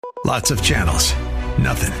Lots of channels,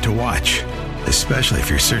 nothing to watch, especially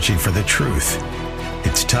if you're searching for the truth.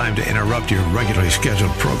 It's time to interrupt your regularly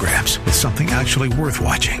scheduled programs with something actually worth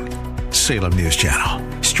watching. Salem News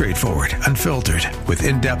Channel. Straightforward, unfiltered, with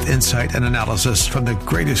in-depth insight and analysis from the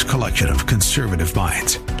greatest collection of conservative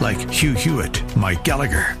minds like Hugh Hewitt, Mike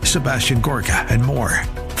Gallagher, Sebastian Gorka, and more.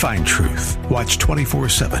 Find truth. Watch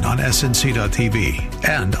 24/7 on snc.tv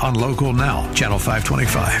and on Local Now, Channel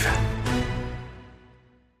 525.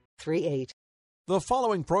 3-8. The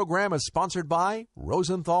following program is sponsored by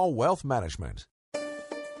Rosenthal Wealth Management.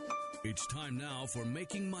 It's time now for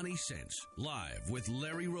Making Money Sense, live with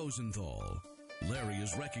Larry Rosenthal. Larry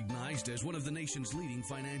is recognized as one of the nation's leading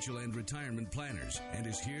financial and retirement planners and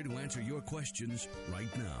is here to answer your questions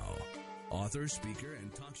right now. Author, speaker,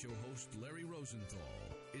 and talk show host Larry Rosenthal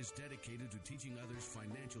is dedicated to teaching others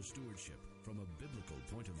financial stewardship from a biblical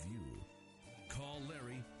point of view. Call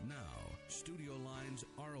Larry now. Studio lines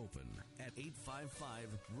are open at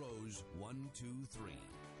 855-ROSE-123.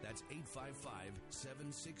 That's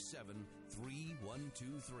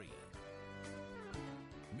 855-767-3123.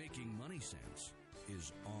 Making Money Sense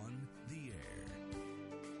is on the air.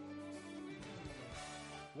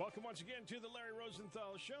 Welcome once again to the Larry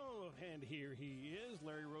Rosenthal Show. And here he is,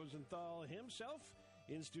 Larry Rosenthal himself,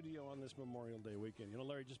 in studio on this Memorial Day weekend. You know,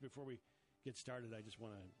 Larry, just before we get started, I just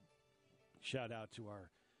want to shout out to our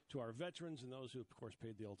veterans and those who, of course,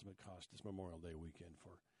 paid the ultimate cost this Memorial Day weekend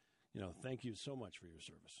for, thank you so much for your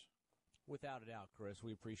service. Without a doubt, Chris,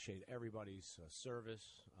 we appreciate everybody's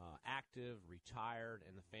service, active, retired,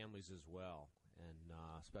 and the families as well. And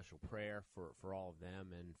special prayer for all of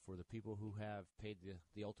them and for the people who have paid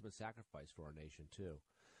the ultimate sacrifice for our nation, too.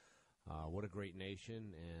 What a great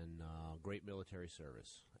nation and great military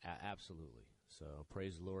service. Absolutely. So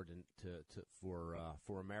praise the Lord for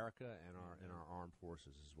America and our armed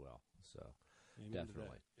forces as well. So Amen.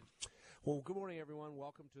 Definitely. Well, good morning, everyone.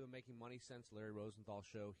 Welcome to the Making Money Sense Larry Rosenthal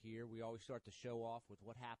Show here. We always start the show off with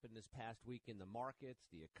what happened this past week in the markets,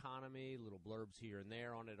 the economy, little blurbs here and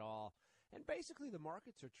there on it all. And basically the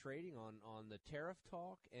markets are trading on the tariff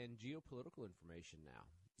talk and geopolitical information now.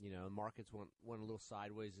 You know, markets went a little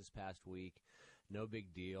sideways this past week. No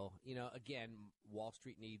big deal. Again, Wall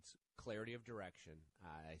Street needs clarity of direction.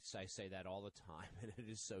 I say that all the time, and it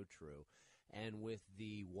is so true. And with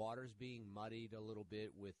the waters being muddied a little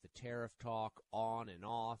bit with the tariff talk on and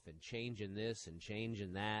off and changing this and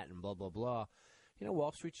changing that and blah, blah, blah,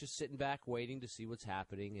 Wall Street's just sitting back waiting to see what's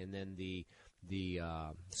happening. And then the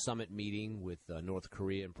summit meeting with North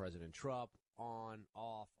Korea and President Trump, on,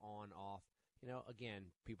 off.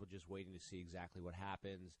 Again, people just waiting to see exactly what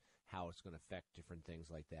happens, how it's going to affect different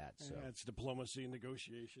things like that. So it's diplomacy and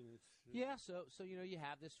negotiation. So you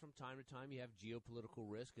have this from time to time. You have geopolitical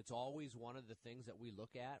risk. It's always one of the things that we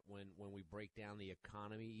look at when we break down the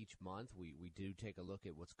economy each month. We do take a look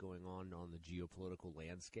at what's going on the geopolitical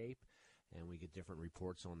landscape, and we get different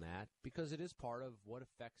reports on that because it is part of what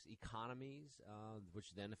affects economies,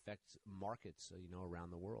 which then affects markets,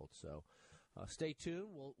 around the world. So. Stay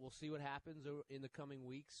tuned. We'll see what happens in the coming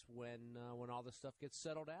weeks when all this stuff gets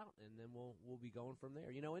settled out, and then we'll be going from there.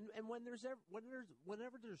 And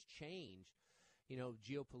whenever there's change,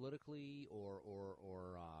 geopolitically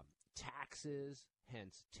or taxes,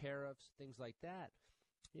 hence tariffs, things like that.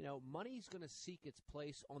 Money's going to seek its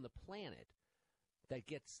place on the planet that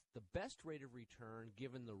gets the best rate of return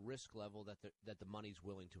given the risk level that the money's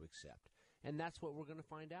willing to accept. And that's what we're going to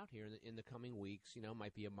find out here in the coming weeks.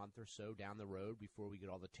 Might be a month or so down the road before we get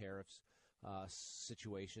all the tariffs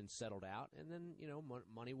situation settled out. And then,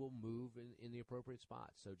 money will move in the appropriate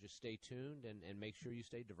spots. So just stay tuned and make sure you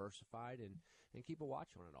stay diversified and keep a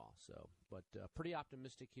watch on it all. So, but pretty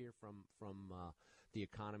optimistic here from the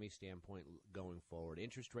economy standpoint going forward.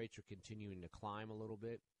 Interest rates are continuing to climb a little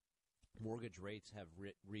bit. Mortgage rates have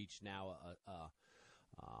reached now a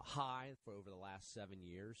high for over the last 7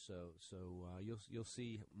 years, so you'll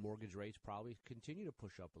see mortgage rates probably continue to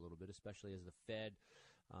push up a little bit, especially as the Fed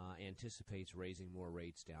anticipates raising more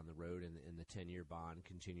rates down the road, and the 10-year bond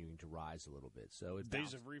continuing to rise a little bit. So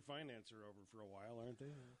days of refinance are over for a while, aren't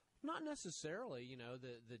they? Not necessarily.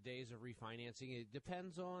 The days of refinancing. It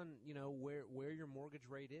depends on where your mortgage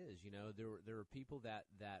rate is. There are people that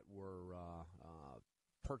were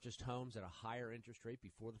purchased homes at a higher interest rate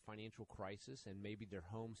before the financial crisis, and maybe their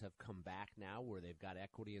homes have come back now where they've got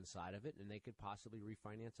equity inside of it, and they could possibly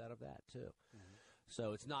refinance out of that too. Mm-hmm.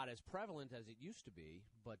 So it's not as prevalent as it used to be,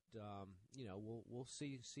 but we'll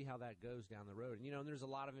see how that goes down the road. And there's a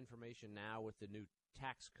lot of information now with the new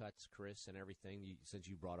tax cuts, Chris, and everything. Since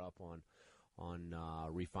you brought up on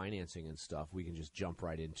refinancing and stuff, we can just jump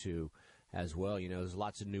right into as well. You know, there's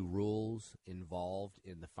lots of new rules involved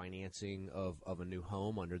in the financing of a new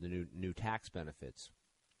home under the new tax benefits,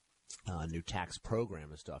 new tax program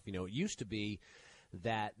and stuff. You know, it used to be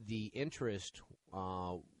that the interest,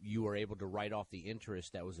 you were able to write off the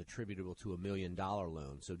interest that was attributable to $1 million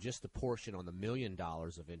loan. So just the portion on the $1 million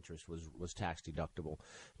of interest was tax deductible.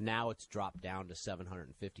 Now it's dropped down to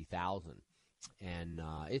 $750,000, and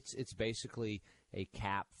it's basically a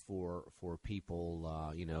cap for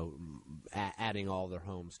people, adding all their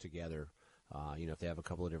homes together. If they have a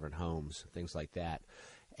couple of different homes, things like that.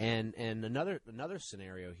 And another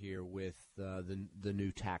scenario here with the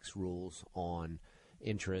new tax rules on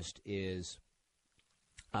interest is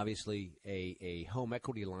obviously a home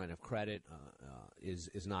equity line of credit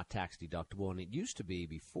is not tax deductible, and it used to be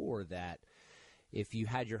before that if you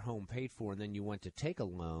had your home paid for and then you went to take a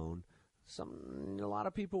loan, a lot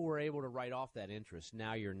of people were able to write off that interest.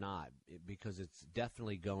 Now you're not, because it's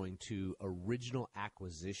definitely going to original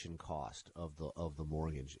acquisition cost of the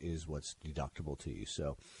mortgage is what's deductible to you.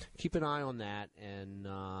 So keep an eye on that, and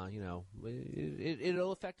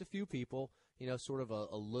it'll affect a few people. Sort of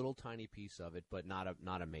a little tiny piece of it, but not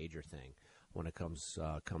a major thing when it comes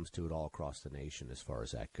to it all across the nation as far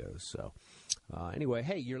as that goes. So anyway,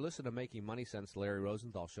 hey, you're listening to Making Money Sense, Larry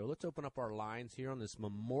Rosenthal Show. Let's open up our lines here on this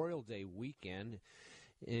Memorial Day weekend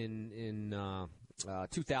in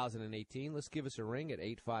 2018. Let's give us a ring at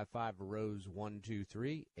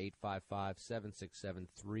 855-ROSE-123,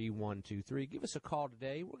 855-767-3123. Give us a call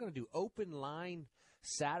today. We're going to do open line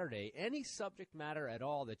Saturday. Any subject matter at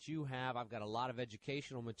all that you have. I've got a lot of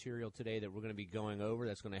educational material today that we're going to be going over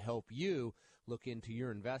that's going to help you look into your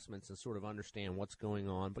investments and sort of understand what's going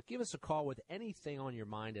on. But give us a call with anything on your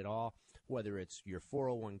mind at all, whether it's your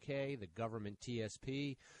 401k, the government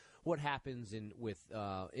TSP, what happens with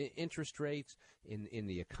interest rates in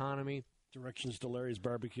the economy. Directions to Larry's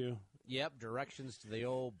barbecue. Yep, directions to the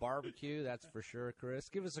old barbecue, that's for sure, Chris.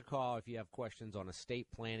 Give us a call if you have questions on estate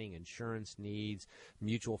planning, insurance needs,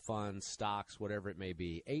 mutual funds, stocks, whatever it may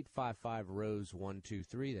be.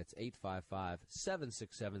 855-ROSE-123. That's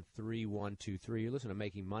 855-767-3123. You're listening to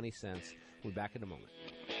Making Money Sense. We'll be back in a moment.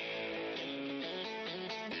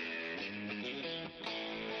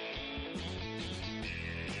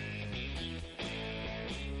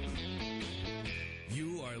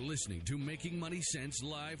 Listening to Making Money Sense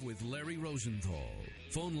live with Larry Rosenthal.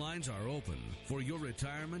 Phone lines are open for your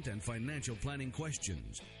retirement and financial planning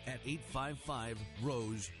questions at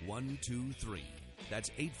 855-ROSE-123. That's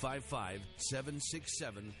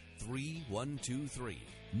 855-767-3123.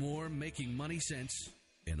 More Making Money Sense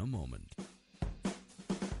in a moment.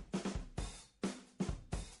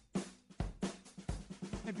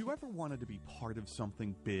 Have you ever wanted to be part of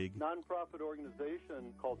something big? Nonprofit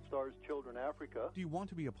organization called Stars Children Africa. Do you want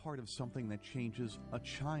to be a part of something that changes a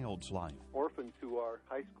child's life? Orphans who are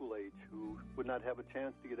high school age who would not have a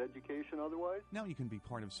chance to get education otherwise. Now you can be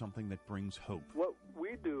part of something that brings hope. What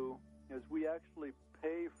we do is we actually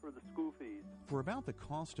pay for the school fees. For about the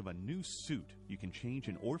cost of a new suit, you can change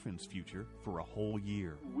an orphan's future for a whole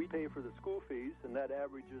year. We pay for the school fees, and that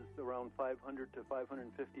averages around $500 to $550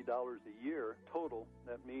 a year total.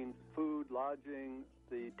 That means food, lodging,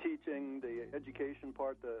 the teaching, the education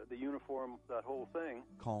part, the uniform, that whole thing.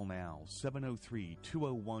 Call now,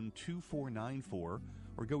 703-201-2494,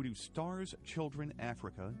 or go to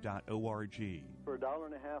starschildrenafrica.org. For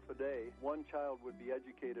 $1.50 a day, one child would be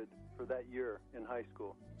educated for that year in high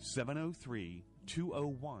school.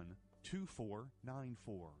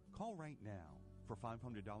 703-201-2494. Call right now. For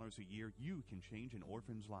 $500 a year, you can change an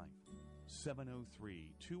orphan's life.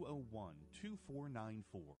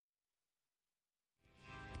 703-201-2494.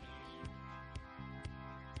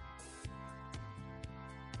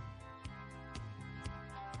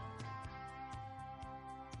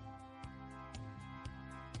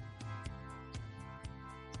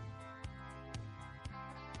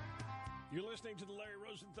 You're listening to the Larry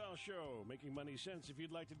Rosenthal Show, Making Money Sense. If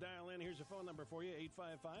you'd like to dial in, here's a phone number for you,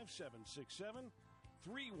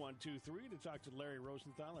 855-767-3123, to talk to Larry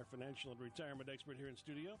Rosenthal, our financial and retirement expert here in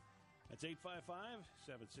studio. That's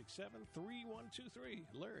 855-767-3123.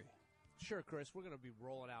 Larry. Sure, Chris. We're going to be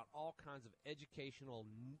rolling out all kinds of educational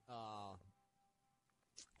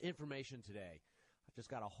information today. I just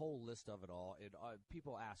got a whole list of it all.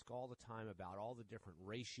 People ask all the time about all the different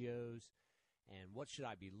ratios and what should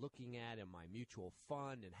I be looking at in my mutual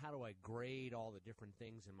fund, and how do I grade all the different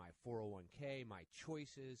things in my 401k, my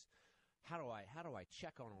choices. How do I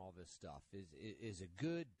check on all this stuff? Is it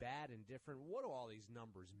good, bad, indifferent? What do all these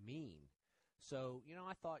numbers mean? So,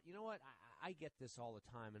 I thought, what? I get this all the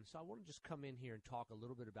time, and so I want to just come in here and talk a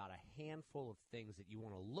little bit about a handful of things that you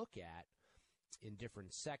want to look at in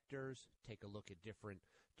different sectors. Take a look at different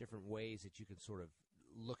ways that you can sort of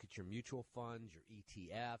look at your mutual funds, your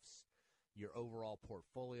ETFs, your overall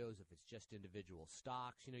portfolios. If it's just individual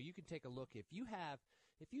stocks, you can take a look. If you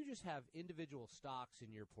just have individual stocks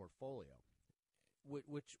in your portfolio,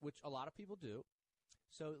 which a lot of people do.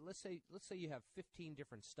 So let's say you have 15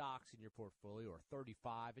 different stocks in your portfolio, or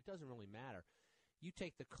 35. It doesn't really matter. You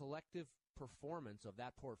take the collective performance of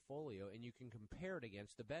that portfolio and you can compare it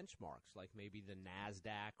against the benchmarks, like maybe the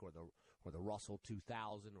NASDAQ or the Russell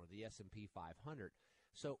 2000 or the S&P 500.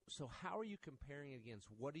 So how are you comparing it against?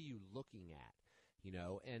 What are you looking at?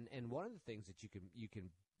 And one of the things that you can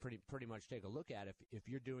pretty much take a look at if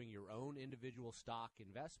you're doing your own individual stock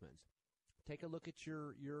investments, take a look at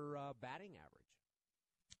your batting average.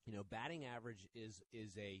 Batting average is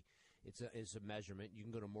a measurement. You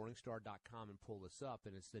can go to Morningstar.com and pull this up,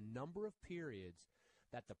 and it's the number of periods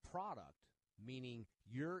that the product, meaning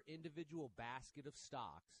your individual basket of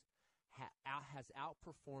stocks, has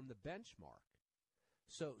outperformed the benchmark.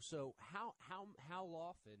 So how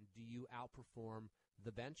often do you outperform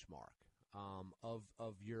the benchmark of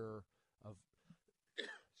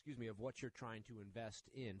what you're trying to invest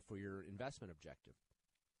in for your investment objective?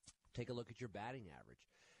 Take a look at your batting average,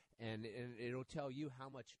 and it'll tell you how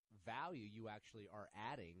much value you actually are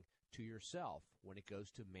adding to yourself when it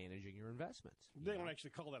goes to managing your investments. They don't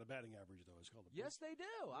actually call that a batting average, though. It's called a Yes, they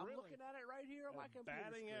do. I'm looking at it right here on my computer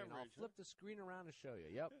batting screen. Average, I'll flip the screen around to show you.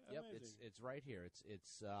 Yep. It's right here. It's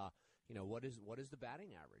what is the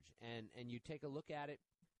batting average? And you take a look at it.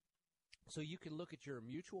 So you can look at your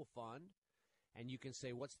mutual fund, and you can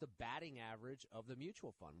say, what's the batting average of the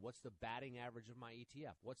mutual fund? What's the batting average of my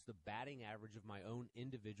ETF? What's the batting average of my own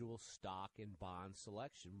individual stock and bond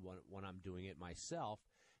selection when I'm doing it myself,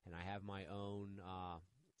 and I have my own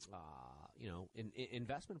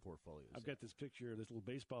investment portfolios? I've got this picture, this little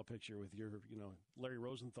baseball picture with your, Larry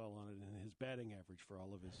Rosenthal on it, and his batting average for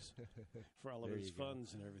all of his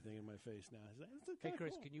funds and everything in my face now. Hey,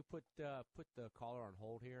 Chris, cool. Can you put the caller on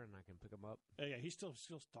hold here, and I can pick him up? Yeah, he's still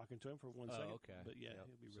talking to him for 1 second. Okay. But yeah, Yep.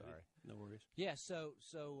 he'll be ready. Sorry. No worries. Yeah, so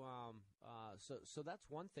that's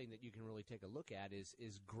one thing that you can really take a look at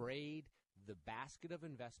is grade the basket of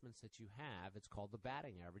investments that you have. It's called the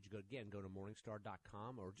batting average. Go to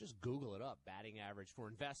Morningstar.com or just Google it up, batting average for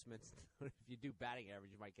investments. If you do batting average,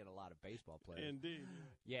 you might get a lot of baseball players. Indeed.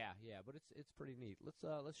 Yeah, but it's pretty neat. Let's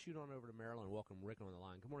shoot on over to Maryland and welcome Rick on the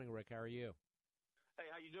line. Good morning, Rick. How are you? Hey,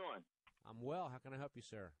 how you doing? I'm well. How can I help you,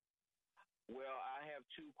 sir? Well, I have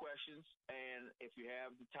two questions, and if you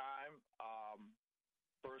have the time,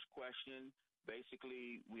 first question,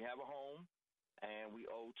 basically, we have a home, and we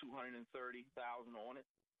owe $230,000 on it.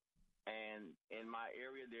 And in my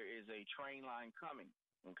area, there is a train line coming,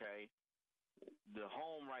 okay? The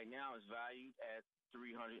home right now is valued at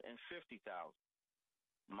 $350,000.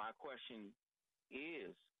 My question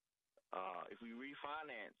is, if we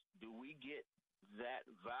refinance, do we get that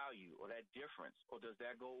value or that difference, or does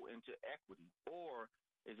that go into equity? Or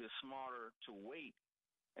is it smarter to wait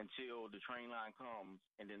until the train line comes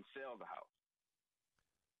and then sell the house?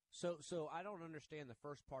 So I don't understand the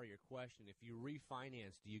first part of your question. If you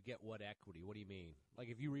refinance, do you get what equity? What do you mean?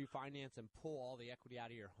 Like if you refinance and pull all the equity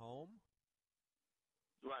out of your home?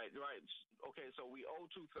 Right. Okay, so we owe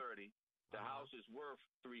 $230,000. The house is worth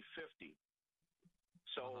 $350,000.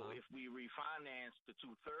 So if we refinance the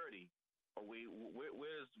 $230,000,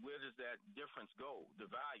 where does that difference go?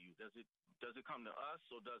 The value, does it come to us,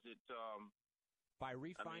 or does it? By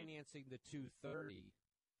refinancing the $230,000.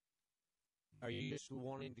 Are you just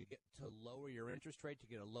wanting to lower your interest rate to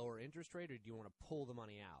get a lower interest rate, or do you want to pull the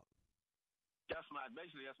money out? That's my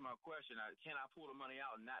question. Can I pull the money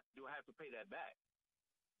out and do I have to pay that back?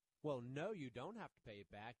 Well, no, you don't have to pay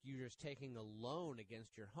it back. You're just taking a loan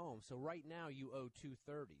against your home. So right now you owe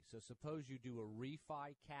 $230,000. So suppose you do a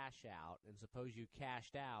refi cash out, and suppose you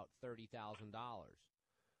cashed out $30,000,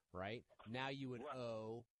 right? Now you would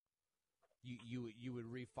owe. You would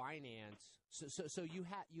refinance. So you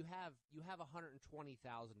have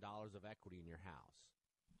 $120,000 of equity in your house.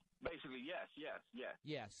 Basically, yes.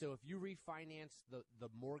 Yeah. So if you refinance the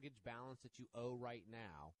mortgage balance that you owe right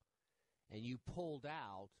now, and you pulled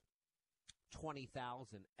out $20,000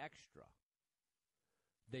 extra,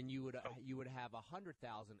 then you would have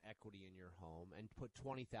 $100,000 equity in your home and put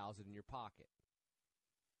 $20,000 in your pocket.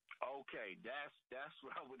 Okay, that's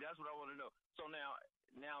what I want to know. So now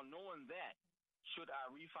knowing that, should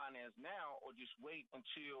I refinance now or just wait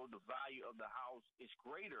until the value of the house is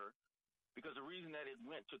greater? Because the reason that it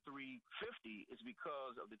went to $350,000 is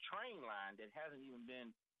because of the train line that hasn't even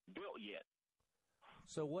been built yet.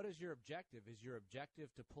 So what is your objective? Is your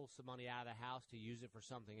objective to pull some money out of the house to use it for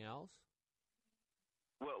something else?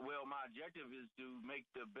 Well, my objective is to make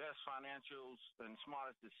the best financial and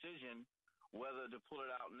smartest decision, whether to pull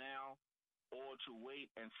it out now or to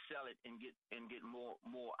wait and sell it and get more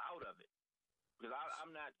out of it. Because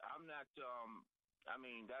I'm not. I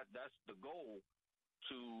mean, that's the goal,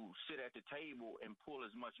 to sit at the table and pull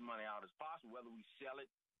as much money out as possible, whether we sell it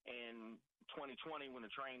in 2020 when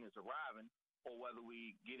the train is arriving, or whether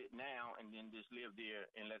we get it now and then just live there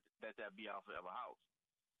and let that be our forever house.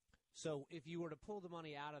 So if you were to pull the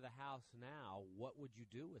money out of the house now, what would you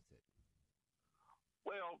do with it?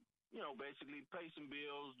 Well, basically pay some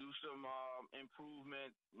bills, do some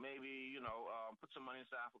improvement, maybe, put some money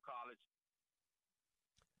aside for college.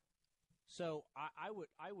 So I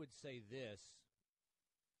would say this.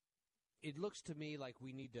 It looks to me like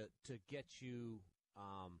we need to get you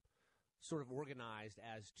sort of organized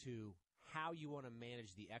as to how you want to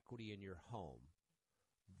manage the equity in your home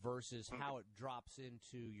versus how it drops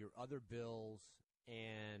into your other bills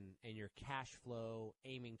and your cash flow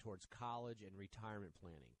aiming towards college and retirement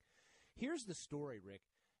planning. Here's the story, Rick.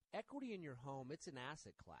 Equity in your home, it's an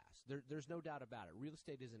asset class. There's no doubt about it. Real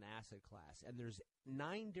estate is an asset class, and there's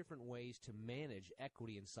 9 different ways to manage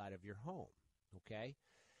equity inside of your home, okay?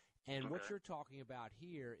 And what you're talking about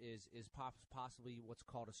here is possibly what's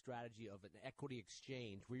called a strategy of an equity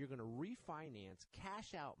exchange, where you're going to refinance,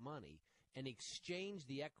 cash out money, and exchange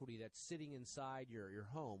the equity that's sitting inside your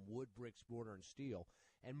home, wood, bricks, mortar, and steel,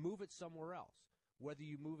 and move it somewhere else. Whether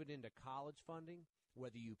you move it into college funding,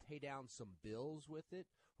 whether you pay down some bills with it,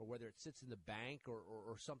 or whether it sits in the bank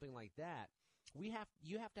or something like that, you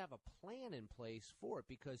have to have a plan in place for it,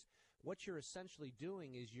 because what you're essentially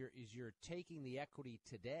doing is you're taking the equity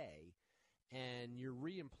today and you're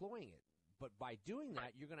reemploying it. But by doing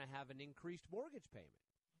that, you're going to have an increased mortgage payment.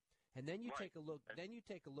 And then you take a look. Then you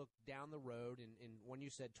take a look down the road, and when you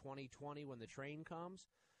said 2020, when the train comes,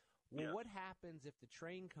 well, what happens if the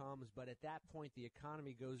train comes, but at that point the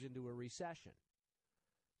economy goes into a recession?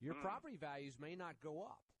 Your property values may not go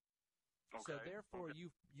up. So therefore,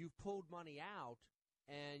 you've pulled money out,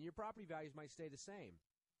 and your property values might stay the same.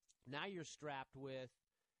 Now you're strapped with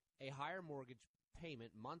a higher mortgage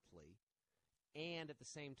payment monthly, and at the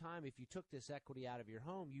same time, if you took this equity out of your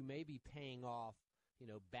home, you may be paying off,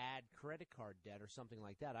 bad credit card debt or something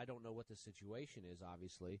like that. I don't know what the situation is,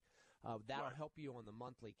 obviously. That'll help you on the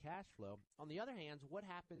monthly cash flow. On the other hand, what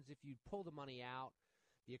happens if you pull the money out,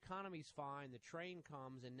 the economy's fine, the train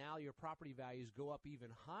comes, and now your property values go up even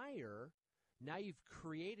higher? Now you've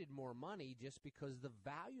created more money just because the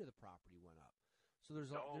value of the property went up. So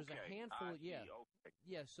there's a handful.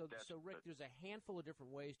 So Rick, there's a handful of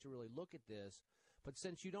different ways to really look at this. But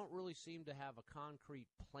since you don't really seem to have a concrete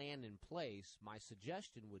plan in place, my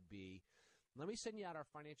suggestion would be, let me send you out our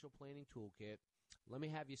financial planning toolkit. Let me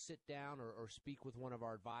have you sit down or speak with one of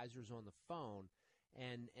our advisors on the phone,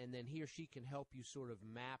 and then he or she can help you sort of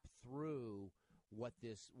map through what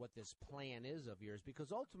this plan is of yours,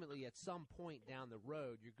 because ultimately at some point down the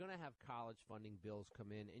road you're going to have college funding bills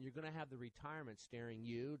come in, and you're going to have the retirement staring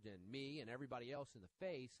you and me and everybody else in the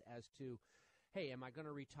face as to, hey, am I going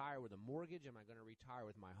to retire with a mortgage? Am I going to retire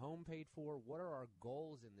with my home paid for? What are our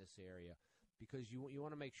goals in this area? Because you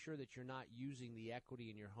want to make sure that you're not using the equity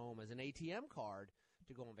in your home as an ATM card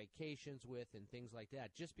to go on vacations with and things like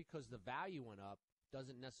that. Just because the value went up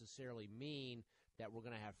doesn't necessarily mean that we're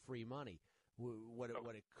going to have free money. What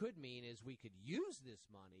it could mean is we could use this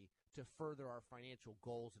money to further our financial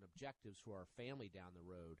goals and objectives for our family down the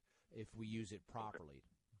road if we use it properly.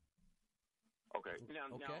 Okay.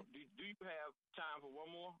 Now, do you have time for one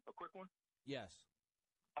more, a quick one? Yes.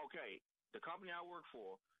 Okay. The company I work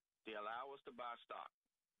for, they allow us to buy stock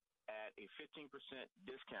at a 15%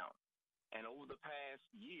 discount. And over the past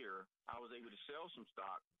year, I was able to sell some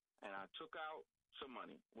stock, and I took out some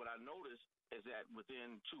money. What I noticed is that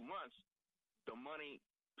within 2 months, the money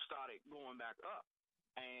started going back up.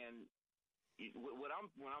 And what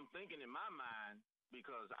I'm thinking in my mind,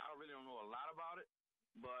 because I really don't know a lot about it,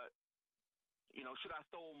 but, should I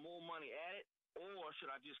throw more money at it, or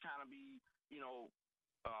should I just kind of be,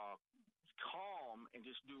 calm and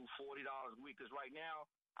just do $40 a week? Because right now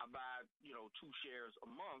I buy, 2 shares a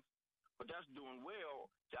month, but that's doing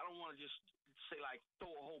well. So I don't want to just say,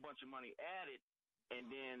 throw a whole bunch of money at it and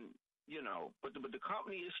then, but the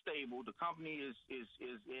company is stable. The company is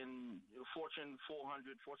in Fortune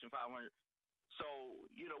 400, Fortune 500. So,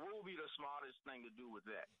 what would be the smartest thing to do with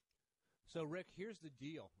that? So, Rick, here's the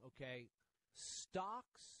deal, okay?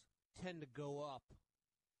 Stocks tend to go up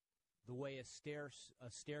the way a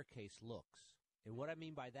staircase looks. And what I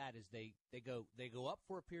mean by that is they go up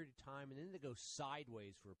for a period of time, and then they go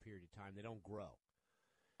sideways for a period of time. They don't grow.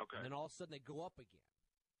 Okay. And then all of a sudden they go up again.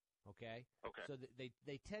 okay? Okay. So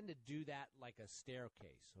they tend to do that like a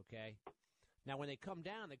staircase, okay? Now, when they come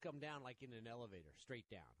down like in an elevator, straight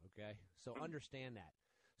down, okay? So understand that.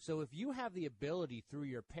 So if you have the ability through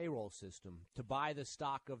your payroll system to buy the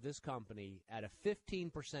stock of this company at a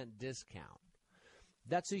 15% discount,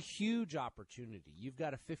 that's a huge opportunity. You've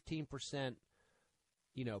got a 15%,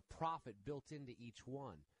 profit built into each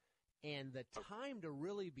one. And the time to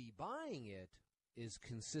really be buying it is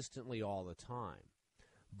consistently all the time.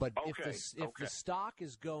 But if the stock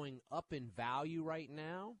is going up in value right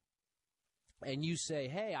now, and you say,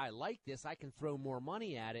 hey, I like this, I can throw more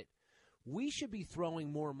money at it, we should be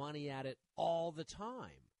throwing more money at it all the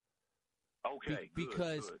time. Okay,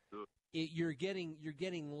 because good. You're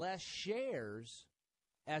getting less shares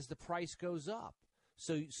as the price goes up.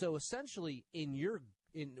 So essentially, in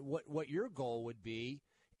what your goal would be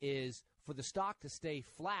is for the stock to stay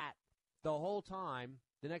flat the whole time,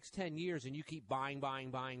 the next 10 years, and you keep buying,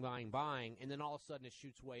 and then all of a sudden it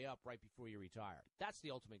shoots way up right before you retire. That's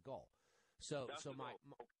the ultimate goal.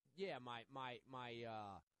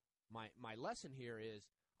 My lesson here is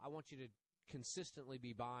I want you to consistently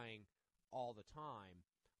be buying all the time,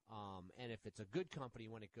 and if it's a good company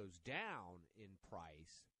when it goes down in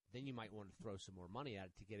price, then you might want to throw some more money at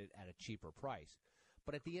it to get it at a cheaper price.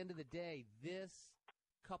 But at the end of the day, this,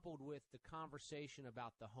 coupled with the conversation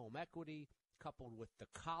about the home equity, coupled with the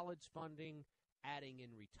college funding, adding in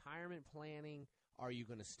retirement planning, are you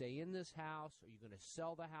going to stay in this house? Are you going to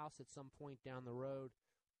sell the house at some point down the road?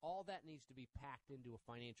 All that needs to be packed into a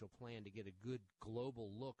financial plan to get a good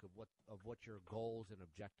global look of what your goals and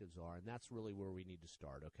objectives are, and that's really where we need to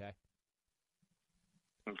start. Okay.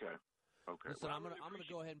 Okay. Listen, I'm gonna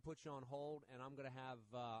go ahead and put you on hold, and I'm gonna have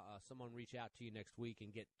someone reach out to you next week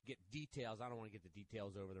and get details. I don't want to get the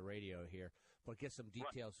details over the radio here, but get some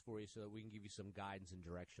details for you so that we can give you some guidance and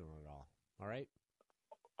direction on it all. All right.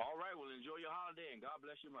 All right. Well, enjoy your holiday, and God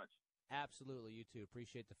bless you much. Absolutely, you too.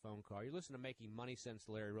 Appreciate the phone call. You're listening to Making Money Sense,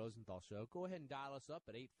 the Larry Rosenthal Show. Go ahead and dial us up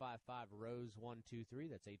at 855-ROSE-123.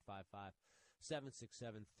 That's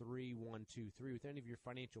 855-767-3123. With any of your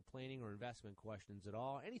financial planning or investment questions at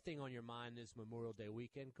all, anything on your mind this Memorial Day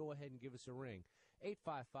weekend, go ahead and give us a ring.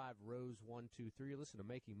 855-ROSE-123. Listen to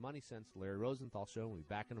Making Money Sense, the Larry Rosenthal Show. We'll be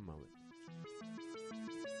back in a moment.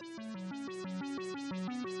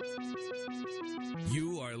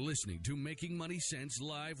 You are listening to Making Money Sense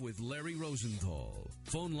live with Larry Rosenthal.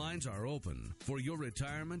 Phone lines are open for your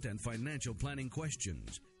retirement and financial planning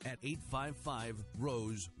questions at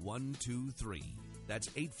 855-ROSE-123. That's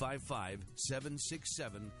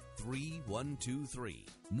 855-767-3123.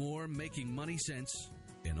 More Making Money Sense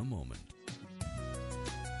in a moment.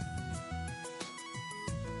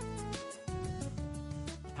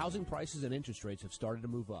 Housing prices and interest rates have started to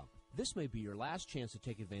move up. This may be your last chance to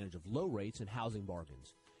take advantage of low rates and housing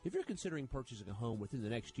bargains. If you're considering purchasing a home within the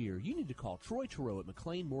next year, you need to call Troy Terrell at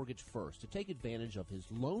McLean Mortgage First to take advantage of his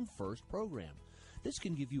Loan First program. This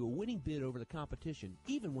can give you a winning bid over the competition,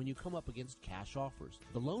 even when you come up against cash offers.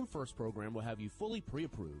 The Loan First program will have you fully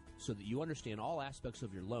pre-approved so that you understand all aspects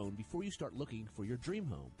of your loan before you start looking for your dream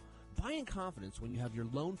home. Buy in confidence when you have your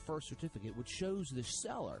Loan First certificate, which shows the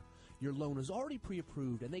seller your loan is already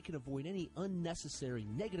pre-approved and they can avoid any unnecessary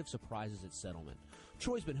negative surprises at settlement.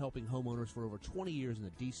 Troy's been helping homeowners for over 20 years in the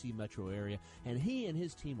D.C. metro area, and he and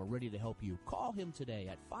his team are ready to help you. Call him today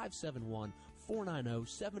at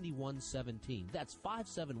 571-490-7117. That's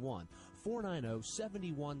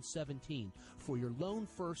 571-490-7117 for your Loan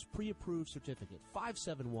First pre-approved certificate.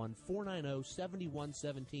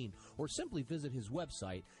 571-490-7117, or simply visit his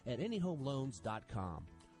website at anyhomeloans.com.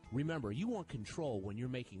 Remember, you want control when you're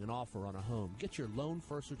making an offer on a home. Get your Loan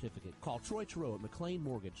First certificate. Call Troy Terrell at McLean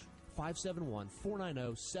Mortgage,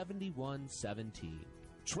 571-490-7117.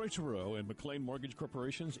 Troy Terrell and McLean Mortgage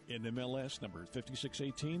Corporation's NMLS number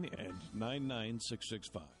 5618 and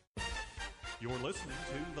 99665. You're listening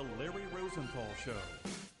to The Larry Rosenthal Show.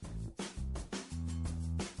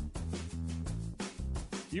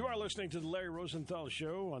 You are listening to the Larry Rosenthal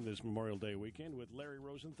Show on this Memorial Day weekend with Larry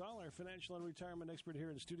Rosenthal, our financial and retirement expert here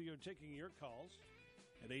in the studio, taking your calls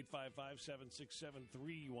at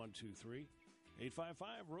 855-767-3123.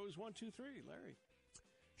 855-ROSE-123. Larry.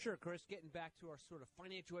 Sure, Chris. Getting back to our sort of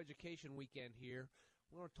financial education weekend here,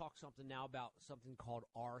 we're going to talk something now about something called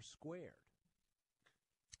R squared.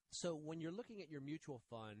 So when you're looking at your mutual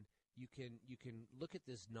fund, you can look at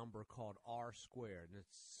this number called R squared, and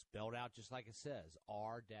it's spelled out just like it says,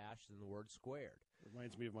 R dash and the word squared.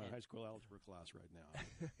 Reminds me of my high school algebra class right now.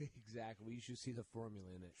 Exactly. You should see the formula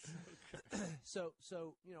in it. Okay. So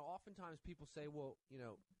oftentimes people say, well,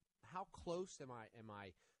 how close am I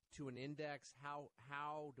to an index? How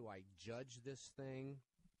do I judge this thing?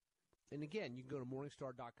 And again, you can go to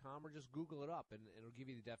Morningstar.com or just Google it up, and it'll give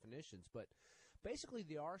you the definitions. But basically,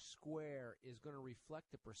 the R square is going to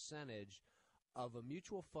reflect the percentage of a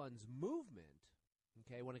mutual fund's movement,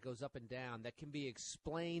 okay, when it goes up and down, that can be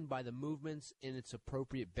explained by the movements in its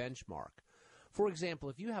appropriate benchmark. For example,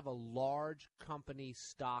 if you have a large company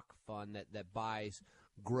stock fund that buys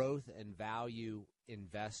growth and value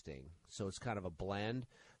investing, so it's kind of a blend,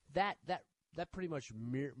 that pretty much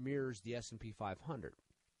mirrors the S&P 500.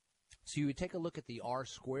 So you would take a look at the R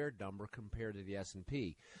squared number compared to the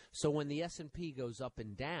S&P. So when the S&P goes up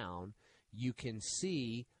and down, you can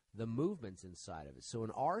see the movements inside of it. So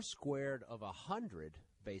an R squared of 100,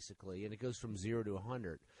 basically, and it goes from 0 to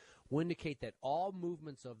 100, will indicate that all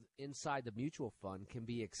movements of inside the mutual fund can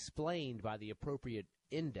be explained by the appropriate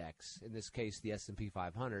index, in this case the S&P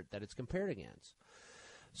 500, that it's compared against.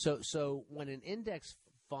 So when an index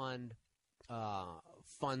fund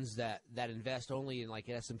funds that invest only in like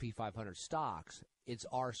S&P 500 stocks, its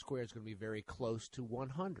R squared is going to be very close to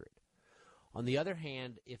 100. On the other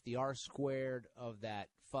hand, if the R squared of that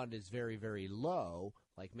fund is very, very low,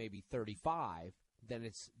 like maybe 35, then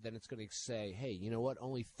it's going to say, hey, you know what?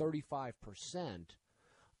 Only 35%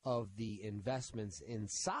 of the investments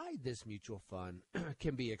inside this mutual fund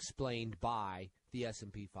can be explained by the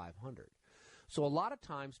S&P 500. So a lot of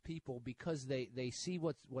times people, because they see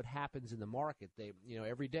what happens in the market, they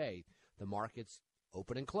every day the markets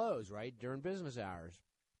open and close, right, during business hours.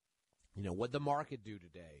 What'd the market do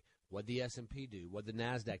today? What'd the S&P do? What'd the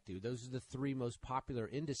NASDAQ do? Those are the three most popular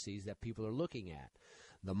indices that people are looking at.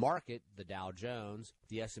 The market, the Dow Jones,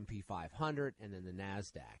 the S&P 500, and then the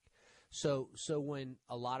NASDAQ. So when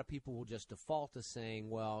a lot of people will just default to saying,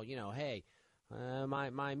 well, hey,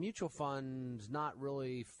 my mutual fund's not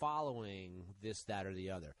really following this, that, or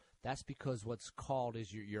the other. That's because what's called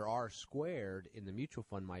is your R squared in the mutual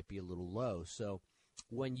fund might be a little low. So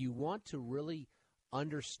when you want to really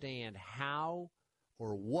understand how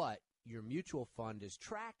or what your mutual fund is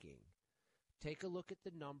tracking, take a look at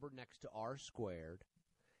the number next to R squared,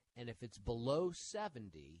 and if it's below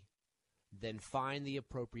 70, then find the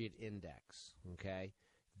appropriate index, okay?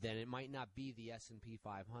 Then it might not be the S&P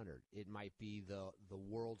 500. It might be the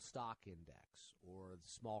World Stock Index or the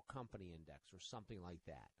Small Company Index or something like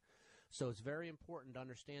that. So it's very important to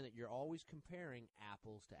understand that you're always comparing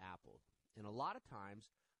apples to apples. And a lot of times,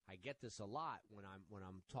 I get this a lot when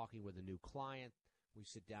I'm talking with a new client. We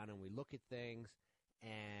sit down and we look at things,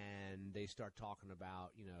 and they start talking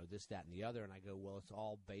about, this, that, and the other, and I go, well, it's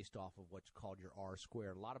all based off of what's called your R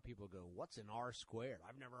squared. A lot of people go, what's an R squared?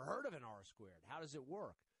 I've never heard of an R squared. How does it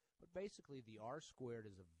work? But basically, the R squared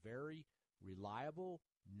is a very reliable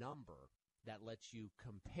number that lets you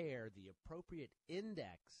compare the appropriate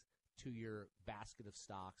index to your basket of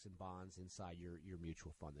stocks and bonds inside your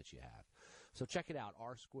mutual fund that you have. So check it out.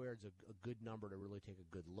 R squared is a good number to really take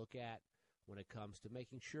a good look at when it comes to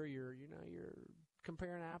making sure you're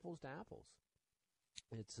comparing apples to apples.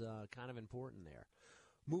 It's kind of important there.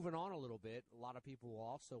 Moving on a little bit, a lot of people will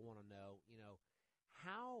also want to know,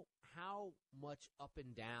 how much up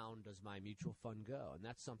and down does my mutual fund go? And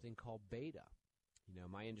that's something called beta.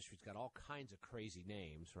 My industry's got all kinds of crazy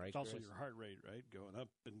names, right? It's also Chris? your heart rate, right? Going up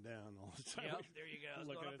and down all the time. Yep, there you go.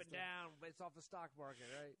 It's going up and down based off the stock market,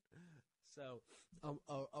 right? So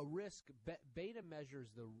a risk, beta measures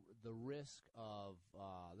the risk of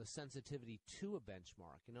the sensitivity to a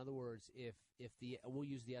benchmark. In other words, if we'll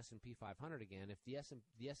use the S&P 500 again, if the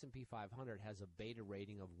S&P 500 has a beta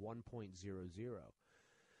rating of 1.00,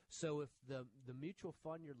 so if the mutual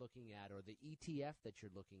fund you're looking at, or the ETF that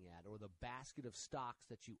you're looking at, or the basket of stocks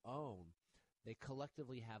that you own, they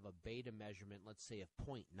collectively have a beta measurement, let's say of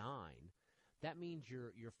 0.9, that means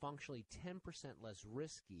you're functionally 10% less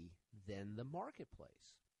risky than the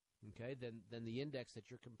marketplace, okay, than the index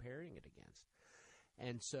that you're comparing it against.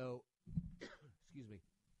 And so, excuse me,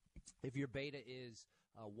 if your beta is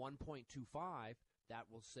 1.25, that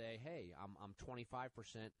will say, hey, I'm 25%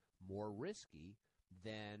 more risky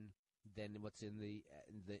than what's in the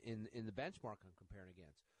benchmark I'm comparing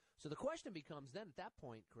against. So the question becomes then at that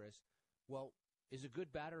point, Chris, well, is it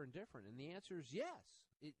good, bad, or indifferent? And the answer is yes.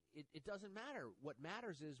 It doesn't matter. What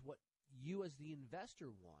matters is what you as the investor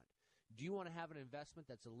want. Do you want to have an investment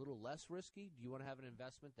that's a little less risky? Do you want to have an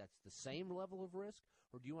investment that's the same level of risk?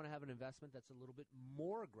 Or do you want to have an investment that's a little bit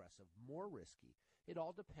more aggressive, more risky? It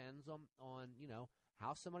all depends on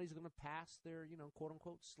how somebody's going to pass their,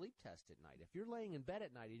 quote-unquote sleep test at night. If you're laying in bed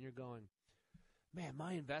at night and you're going, man,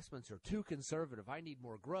 my investments are too conservative, I need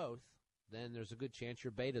more growth, then there's a good chance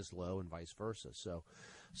your beta's low and vice versa.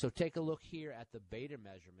 So take a look here at the beta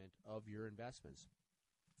measurement of your investments.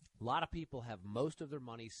 A lot of people have most of their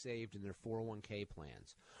money saved in their 401k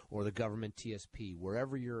plans or the government TSP.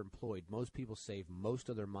 Wherever you're employed, most people save most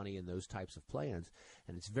of their money in those types of plans.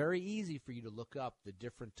 And it's very easy for you to look up the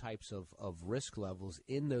different types of risk levels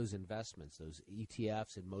in those investments, those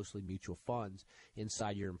ETFs and mostly mutual funds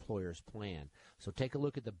inside your employer's plan. So take a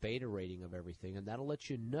look at the beta rating of everything, and that'll let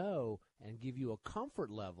you know and give you a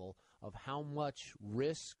comfort level of how much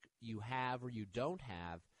risk you have or you don't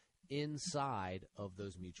have inside of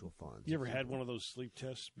those mutual funds. You ever had one of those sleep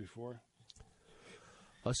tests before?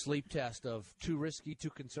 A sleep test of too risky, too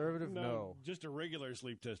conservative? No. Just a regular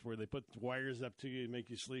sleep test where they put wires up to you and make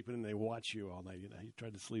you sleep, and then they watch you all night. You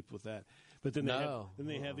tried to sleep with that, but then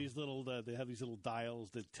they have these little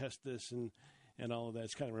dials that test this and all of that.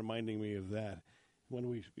 It's kind of reminding me of that.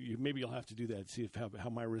 When maybe you'll have to do that, see how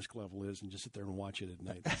my risk level is, and just sit there and watch it at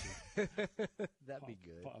night. That'd be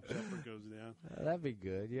good. Pops up or goes down. That'd be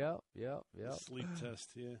good. Yep. Sleep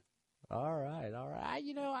test, yeah. All right. I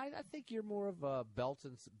think you're more of a belt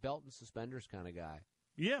and suspenders kind of guy.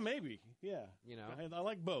 Yeah, maybe. Yeah. I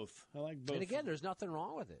like both. And again, there's nothing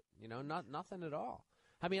wrong with it. Nothing at all.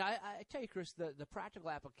 I mean, I tell you, Chris, the practical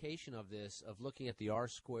application of this, of looking at the R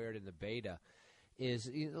squared and the beta,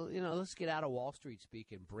 is let's get out of Wall Street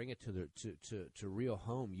speak and bring it to real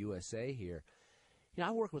home USA here.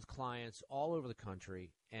 I work with clients all over the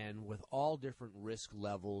country and with all different risk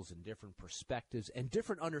levels and different perspectives and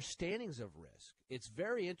different understandings of risk. It's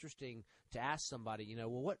very interesting to ask somebody,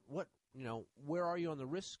 where are you on the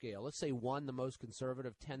risk scale? Let's say 1, the most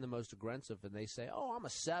conservative, 10, the most aggressive, and they say, oh, I'm a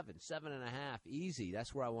 7, 7.5, easy.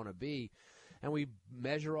 That's where I want to be. And we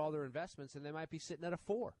measure all their investments, and they might be sitting at a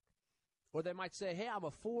 4. Or they might say, hey, I'm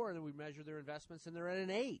a 4, and then we measure their investments, and they're at an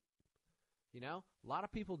 8. A lot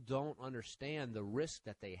of people don't understand the risk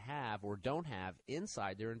that they have or don't have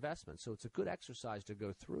inside their investments. So it's a good exercise to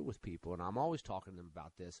go through with people, and I'm always talking to them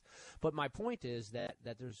about this. But my point is that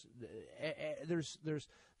there's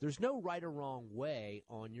no right or wrong way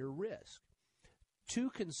on your risk. Too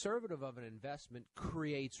conservative of an investment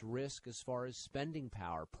creates risk as far as spending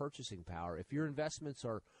power, purchasing power. If your investments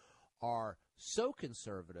are so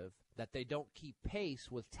conservative that they don't keep pace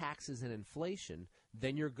with taxes and inflation,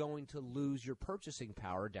 then you're going to lose your purchasing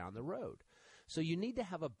power down the road. So you need to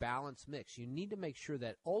have a balanced mix. You need to make sure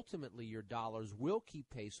that ultimately your dollars will keep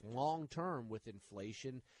pace long term with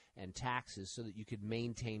inflation and taxes so that you could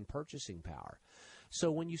maintain purchasing power. So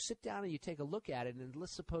when you sit down and you take a look at it, and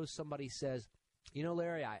let's suppose somebody says,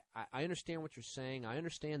 Larry, I understand what you're saying. I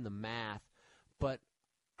understand the math, but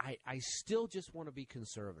I still just want to be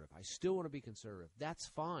conservative. That's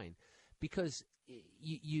fine, because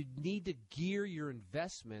you need to gear your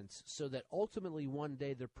investments so that ultimately one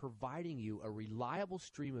day they're providing you a reliable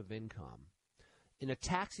stream of income in a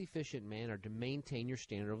tax-efficient manner to maintain your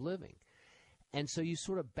standard of living. And so you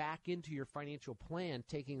sort of back into your financial plan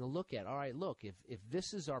taking a look at, all right, look, if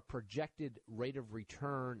this is our projected rate of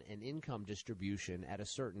return and income distribution at a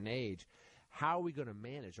certain age, how are we going to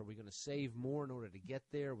manage? Are we going to save more in order to get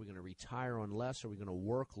there? Are we going to retire on less? Are we going to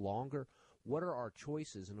work longer? What are our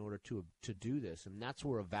choices in order to do this? And that's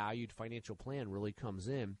where a valued financial plan really comes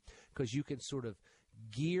in, because you can sort of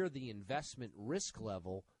gear the investment risk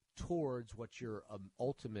level towards what your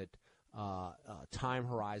ultimate time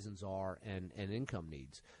horizons are and income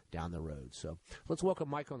needs down the road. So let's welcome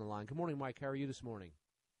Mike on the line. Good morning, Mike. How are you this morning?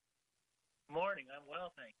 Morning. I'm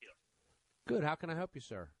well, thank you. Good. How can I help you,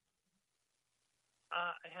 sir?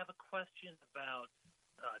 I have a question about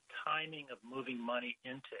timing of moving money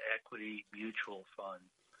into equity mutual funds.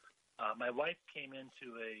 My wife came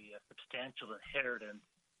into a substantial inheritance.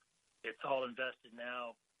 It's all invested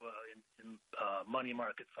now in money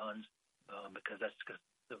market funds because that's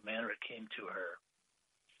the manner it came to her.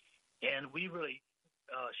 And we really,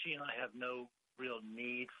 she and I have no real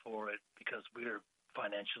need for it because we're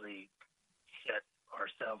financially set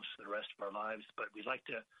ourselves for the rest of our lives. But we'd like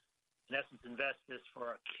to, in essence, invest this for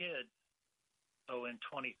our kids. So in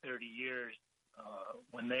 20, 30 years,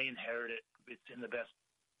 when they inherit it, it's in the best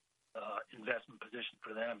investment position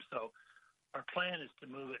for them. So our plan is to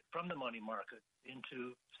move it from the money market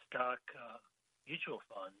into stock mutual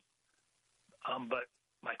funds. But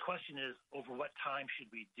my question is, over what time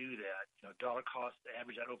should we do that? Dollar cost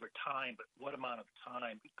average that over time, but what amount of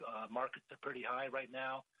time? Markets are pretty high right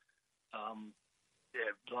now.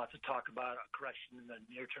 There's lots of talk about a correction in the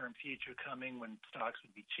near-term future coming when stocks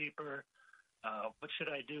would be cheaper. What should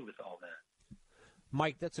I do with all that?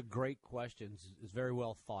 Mike, that's a great question. It's very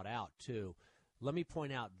well thought out, too. Let me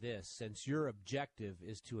point out this. Since your objective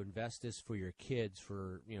is to invest this for your kids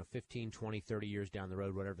for 15, 20, 30 years down the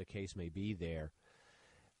road, whatever the case may be there,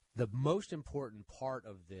 the most important part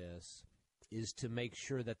of this is to make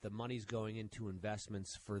sure that the money's going into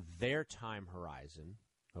investments for their time horizon,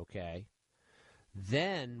 okay?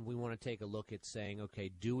 Then we want to take a look at saying, okay,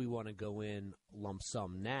 do we want to go in lump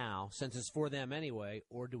sum now, since it's for them anyway,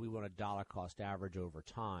 or do we want to dollar cost average over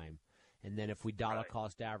time? And then if we dollar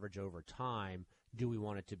cost average over time, do we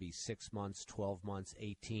want it to be 6 months, 12 months,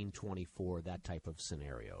 18, 24, that type of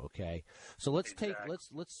scenario, okay? So let's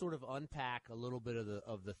let's sort of unpack a little bit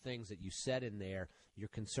of the things that you said in there. You're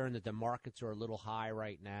concerned that the markets are a little high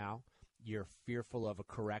right now. You're fearful of a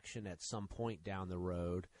correction at some point down the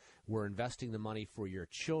road. We're investing the money for your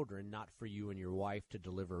children, not for you and your wife to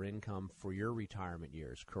deliver income for your retirement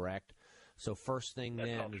years, correct? So first thing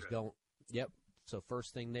then is So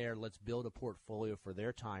first thing there, let's build a portfolio for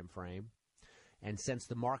their time frame. And since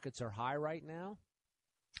the markets are high right now,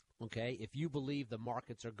 okay, if you believe the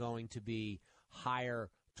markets are going to be higher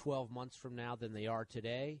 12 months from now than they are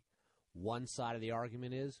today, one side of the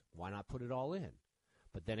argument is, why not put it all in?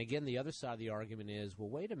 But then again, the other side of the argument is, well,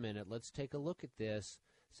 wait a minute, let's take a look at this.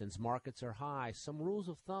 Since markets are high, some rules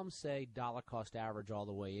of thumb say dollar cost average all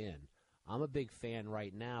the way in. I'm a big fan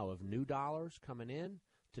right now of new dollars coming in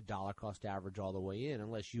to dollar cost average all the way in,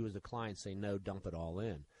 unless you as a client say, no, dump it all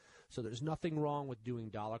in. So there's nothing wrong with doing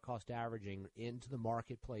dollar cost averaging into the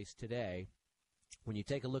marketplace today. When you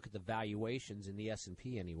take a look at the valuations in the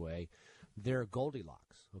S&P anyway, they're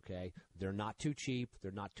Goldilocks, okay? They're not too cheap.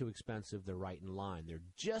 They're not too expensive. They're right in line. They're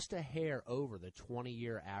just a hair over the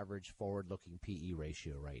 20-year average forward-looking PE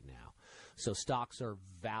ratio right now. So stocks are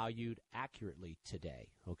valued accurately today,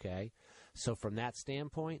 okay? So from that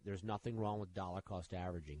standpoint, there's nothing wrong with dollar cost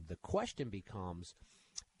averaging. The question becomes,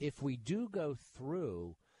 if we do go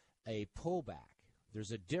through a pullback,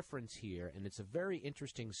 there's a difference here, and it's a very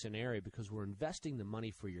interesting scenario because we're investing the money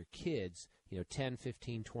for your kids, 10,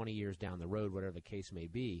 15, 20 years down the road, whatever the case may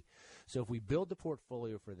be. So if we build the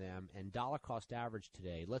portfolio for them and dollar cost average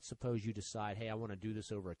today, let's suppose you decide, hey, I want to do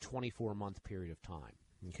this over a 24-month period of time,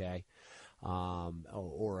 okay,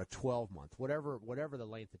 or a 12-month, whatever the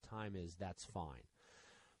length of time is, that's fine.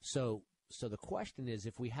 So the question is,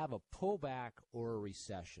 if we have a pullback or a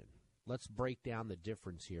recession, let's break down the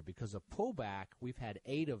difference here, because a pullback, we've had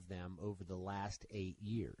 8 of them over the last 8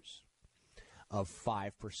 years of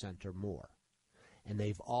 5% or more. And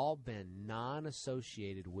they've all been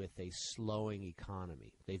non-associated with a slowing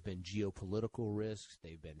economy. They've been geopolitical risks.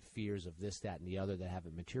 They've been fears of this, that, and the other that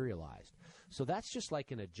haven't materialized. So that's just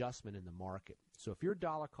like an adjustment in the market. So if you're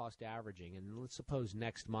dollar cost averaging, and let's suppose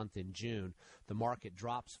next month in June, the market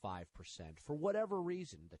drops 5% for whatever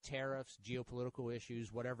reason, the tariffs, geopolitical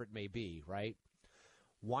issues, whatever it may be, right?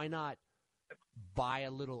 Why not buy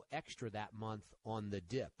a little extra that month on the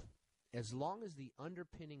dip? As long as the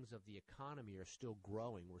underpinnings of the economy are still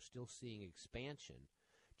growing, we're still seeing expansion,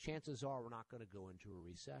 chances are we're not going to go into a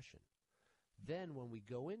recession. Then when we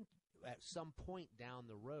go in, at some point down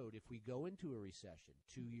the road, if we go into a recession,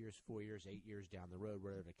 2 years, 4 years, 8 years down the road,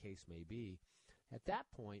 whatever the case may be, at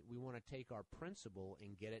that point we want to take our principal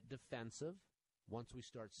and get it defensive. Once we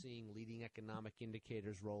start seeing leading economic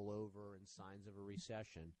indicators roll over and signs of a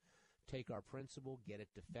recession, take our principal, get it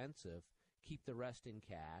defensive, keep the rest in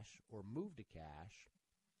cash or move to cash,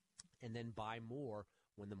 and then buy more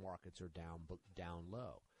when the markets are down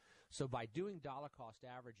low. So by doing dollar cost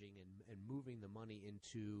averaging and moving the money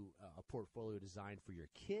into a portfolio designed for your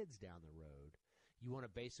kids down the road, you want to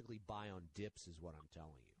basically buy on dips is what I'm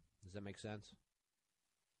telling you. Does that make sense?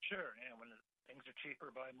 Sure, and when things are cheaper,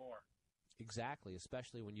 buy more. Exactly,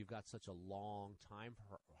 especially when you've got such a long time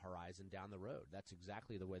horizon down the road. That's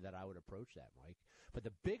exactly the way that I would approach that, Mike. But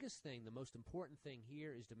the biggest thing, the most important thing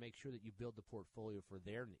here is to make sure that you build the portfolio for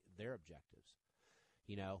their objectives.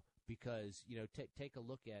 Because take a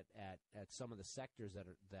look at some of the sectors that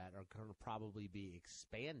are going to probably be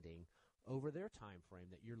expanding over their time frame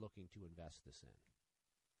that you're looking to invest this in.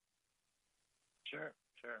 Sure.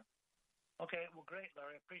 Okay, well, great,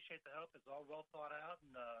 Larry. I appreciate the help. It's all well thought out and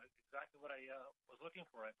exactly what I was looking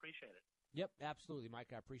for. I appreciate it. Yep, absolutely, Mike.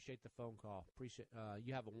 I appreciate the phone call.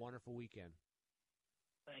 You have a wonderful weekend.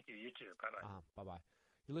 Thank you. You too. Bye-bye. Bye-bye.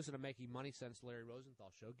 You listen to Making Money Sense, Larry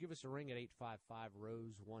Rosenthal Show. Give us a ring at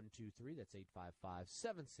 855-ROSE-123. That's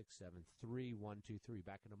 855-767-3123.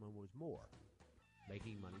 Back in a moment with more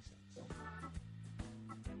Making Money Sense.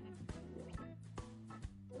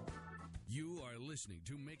 You are listening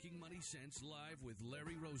to Making Money Sense live with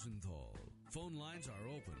Larry Rosenthal. Phone lines are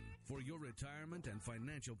open for your retirement and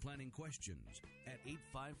financial planning questions at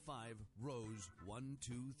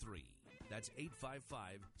 855-ROSE-123. That's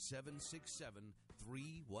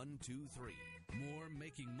 855-767-3123. More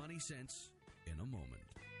Making Money Sense in a moment.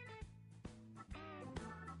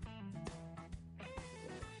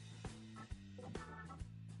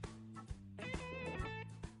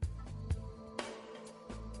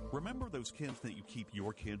 Remember those kids that you keep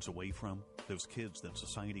your kids away from? Those kids that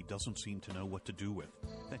society doesn't seem to know what to do with?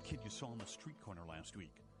 That kid you saw on the street corner last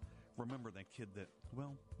week? Remember that kid that,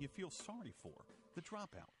 well, you feel sorry for? The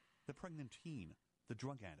dropout, the pregnant teen, the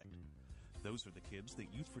drug addict. Those are the kids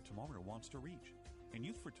that Youth for Tomorrow wants to reach. And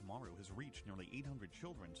Youth for Tomorrow has reached nearly 800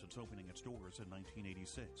 children since opening its doors in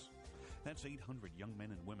 1986. That's 800 young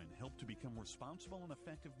men and women helped to become responsible and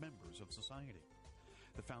effective members of society.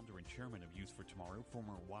 The founder and chairman of Youth for Tomorrow,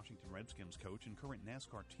 former Washington Redskins coach and current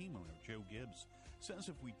NASCAR team owner Joe Gibbs, says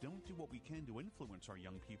if we don't do what we can to influence our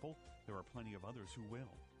young people, there are plenty of others who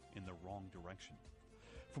will, in the wrong direction.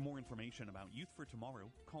 For more information about Youth for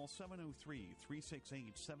Tomorrow, call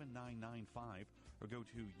 703-368-7995 or go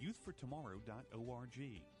to youthfortomorrow.org.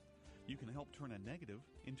 You can help turn a negative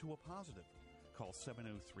into a positive. Call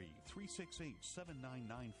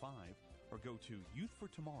 703-368-7995 or go to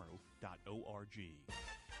youthfortomorrow.org.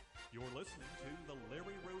 You're listening to The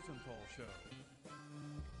Larry Rosenthal Show.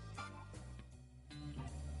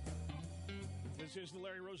 This is The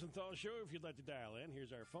Larry Rosenthal Show. If you'd like to dial in,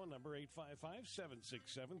 here's our phone number,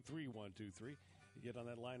 855-767-3123. You get on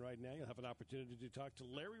that line right now, you'll have an opportunity to talk to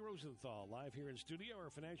Larry Rosenthal live here in studio, our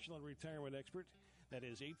financial and retirement expert. That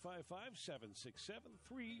is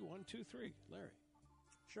 855-767-3123. Larry.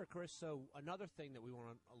 Sure, Chris. So another thing that we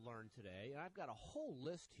want to learn today, and I've got a whole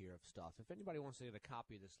list here of stuff. If anybody wants to get a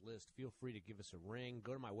copy of this list, feel free to give us a ring.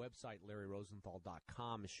 Go to my website,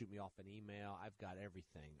 LarryRosenthal.com, and shoot me off an email. I've got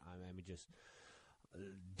everything. I mean, just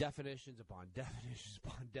definitions upon definitions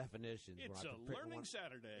upon definitions. It's a learning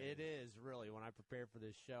Saturday. It is, really. When I prepared for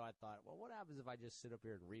this show, I thought, well, what happens if I just sit up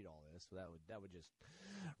here and read all this? That would just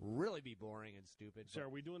really be boring and stupid. So are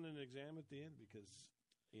we doing an exam at the end? Because,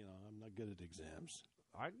 you know, I'm not good at exams.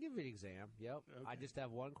 I can give you an exam. Yep. Okay. I just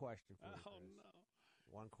have one question for you. Oh, Chris. no.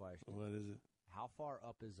 One question. What is it? How far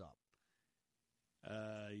up is up?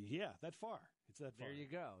 Yeah, that far. It's that far. There you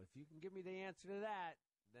go. If you can give me the answer to that,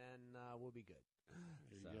 then we'll be good.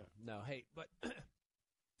 There you go. No, hey, but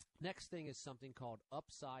next thing is something called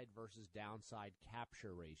upside versus downside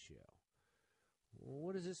capture ratio.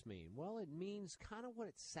 What does this mean? Well, it means kind of what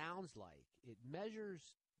it sounds like. It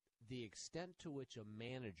measures the extent to which a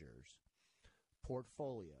manager's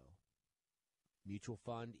portfolio, mutual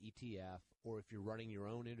fund, ETF, or if you're running your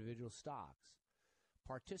own individual stocks,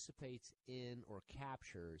 participates in or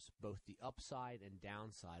captures both the upside and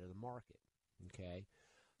downside of the market. Okay?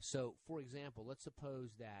 So, for example, let's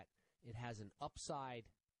suppose that it has an upside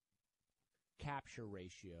capture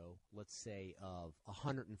ratio, let's say, of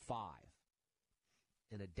 105,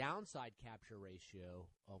 and a downside capture ratio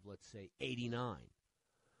of, let's say, 89.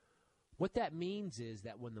 What that means is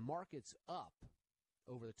that when the market's up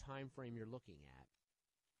over the time frame you're looking at,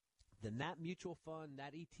 then that mutual fund,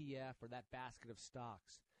 that ETF, or that basket of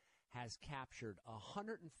stocks has captured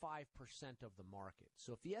 105% of the market.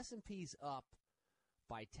 So if the S&P's up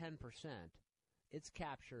by 10%, it's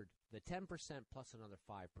captured the 10% plus another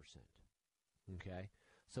 5%. Okay?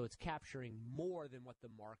 So it's capturing more than what the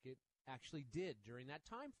market actually did during that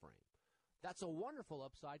time frame. That's a wonderful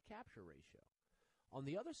upside capture ratio. On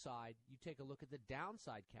the other side, you take a look at the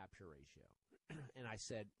downside capture ratio. And I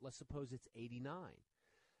said, let's suppose it's 89.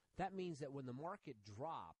 That means that when the market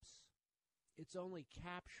drops, it's only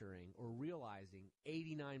capturing or realizing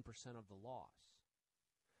 89% of the loss.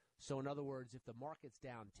 So in other words, if the market's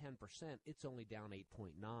down 10%, it's only down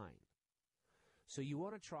 8.9. So you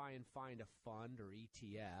want to try and find a fund or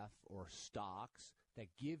ETF or stocks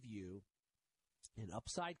that give you an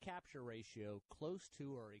upside capture ratio close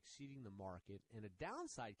to or exceeding the market and a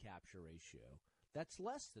downside capture ratio that's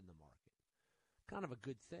less than the market. Kind of a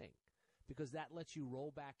good thing, because that lets you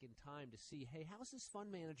roll back in time to see, hey, how's this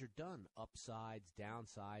fund manager done upsides,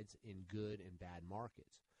 downsides in good and bad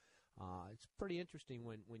markets? It's pretty interesting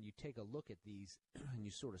when you take a look at these and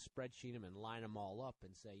you sort of spreadsheet them and line them all up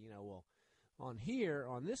and say, you know, well, on here,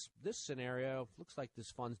 on this scenario, looks like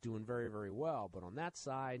this fund's doing very, very well. But on that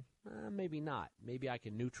side, maybe not. Maybe I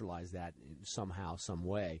can neutralize that somehow, some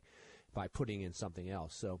way by putting in something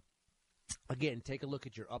else. So, again, take a look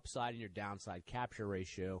at your upside and your downside capture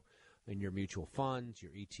ratio in your mutual funds,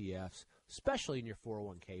 your ETFs, especially in your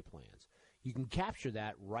 401k plans. You can capture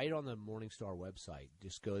that right on the Morningstar website.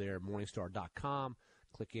 Just go there, Morningstar.com,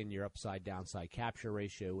 click in your upside downside capture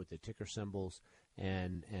ratio with the ticker symbols,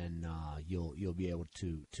 and you'll be able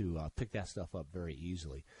to pick that stuff up very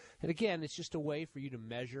easily. And again, it's just a way for you to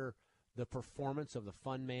measure the performance of the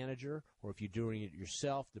fund manager, or if you're doing it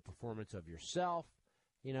yourself, the performance of yourself.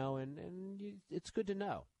 You know, and it's good to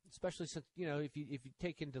know. especially since, if you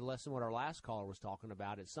take into lesson what our last caller was talking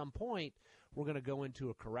about, at some point we're going to go into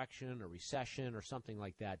a correction, a recession, or something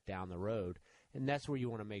like that down the road. And that's where you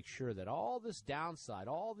want to make sure that all this downside,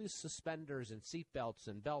 all these suspenders and seatbelts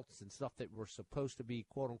and belts and stuff that we're supposed to be,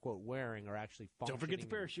 quote unquote, wearing are actually functioning. Don't forget the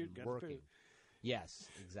parachute. And working. Yes,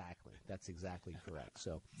 exactly. That's exactly correct.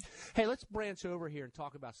 So, hey, let's branch over here and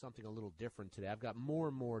talk about something a little different today. I've got more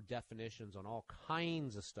and more definitions on all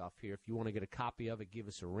kinds of stuff here. If you want to get a copy of it, give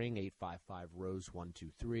us a ring,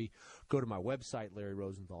 855-ROSE-123. Go to my website,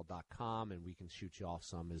 LarryRosenthal.com, and we can shoot you off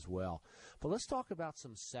some as well. But let's talk about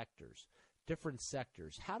some sectors, different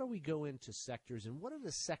sectors. How do we go into sectors, and what do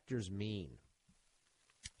the sectors mean?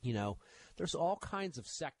 There's all kinds of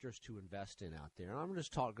sectors to invest in out there. And I'm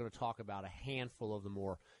just going to talk about a handful of the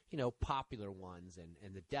more, popular ones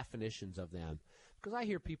and the definitions of them. Because I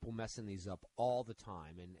hear people messing these up all the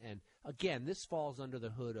time. And again, this falls under the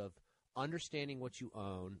hood of understanding what you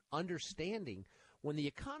own, understanding when the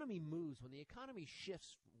economy moves, when the economy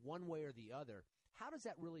shifts one way or the other, how does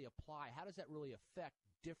that really apply? How does that really affect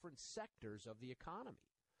different sectors of the economy?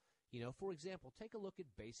 For example, take a look at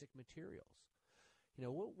basic materials.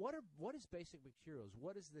 What is basic materials?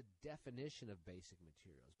 What is the definition of basic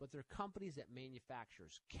materials? But they're companies that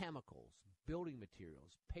manufactures chemicals, building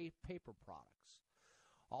materials, paper products.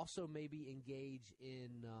 Also maybe engage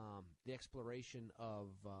in the exploration of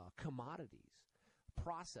commodities,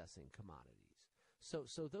 processing commodities.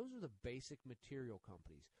 So those are the basic material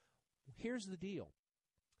companies. Here's the deal.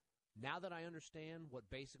 Now that I understand what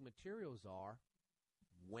basic materials are,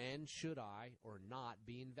 when should I or not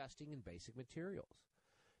be investing in basic materials?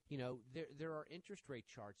 There are interest rate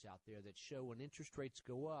charts out there that show when interest rates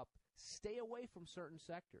go up, stay away from certain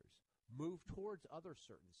sectors, move towards other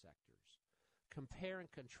certain sectors. Compare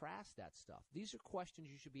and contrast that stuff. These are questions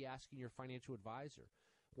you should be asking your financial advisor.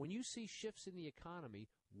 When you see shifts in the economy,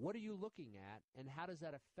 what are you looking at, and how does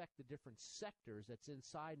that affect the different sectors that's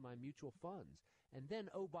inside my mutual funds? And then,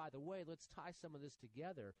 oh, by the way, let's tie some of this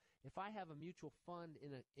together. If I have a mutual fund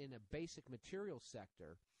in a basic material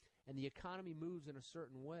sector and the economy moves in a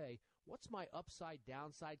certain way, what's my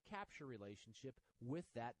upside-downside capture relationship with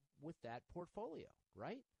that portfolio,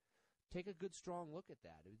 right? Take a good, strong look at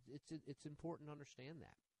that. It's important to understand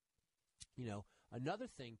that. Another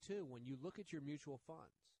thing, too, when you look at your mutual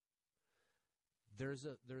funds, there's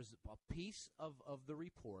a piece of the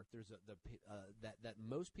report that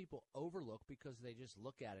most people overlook because they just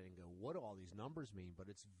look at it and go, what do all these numbers mean? But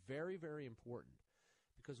it's very, very important,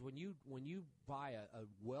 because when you buy a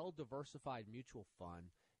well-diversified mutual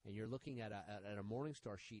fund and you're looking at a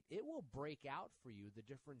Morningstar sheet, it will break out for you the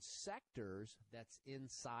different sectors that's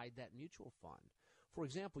inside that mutual fund. For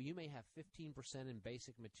example, you may have 15% in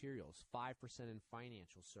basic materials, 5% in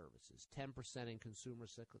financial services, 10% in consumer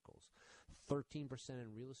cyclicals, 13%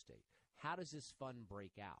 in real estate. How does this fund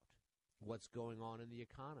break out? What's going on in the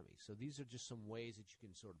economy? So these are just some ways that you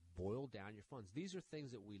can sort of boil down your funds. These are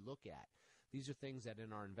things that we look at. These are things that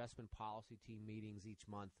in our investment policy team meetings each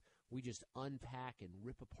month, we just unpack and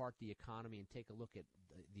rip apart the economy and take a look at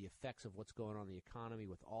the effects of what's going on in the economy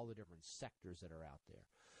with all the different sectors that are out there.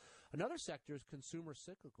 Another sector is consumer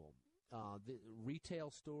cyclical. The retail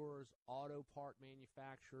stores, auto part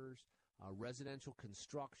manufacturers, residential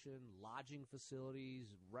construction, lodging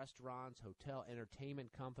facilities, restaurants, hotel,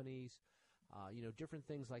 entertainment companies, different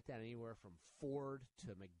things like that, anywhere from Ford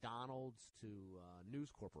to McDonald's to news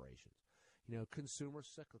corporations. Consumer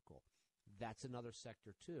cyclical. That's another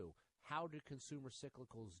sector, too. How do consumer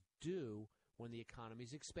cyclicals do when the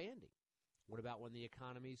economy's expanding? What about when the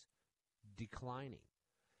economy's declining?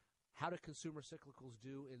 How do consumer cyclicals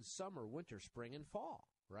do in summer, winter, spring, and fall,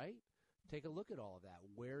 right? Take a look at all of that.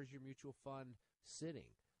 Where's your mutual fund sitting?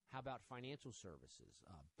 How about financial services,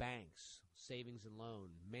 banks, savings and loan,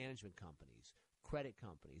 management companies, credit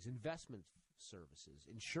companies, investment services,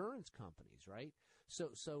 insurance companies, right? So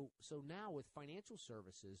now with financial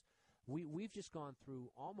services, we've just gone through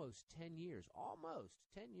almost 10 years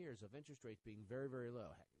of interest rates being very, very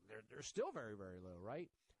low. They're still very, very low, right?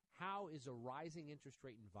 How is a rising interest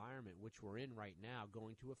rate environment, which we're in right now,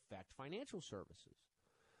 going to affect financial services?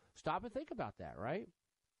 Stop and think about that, right?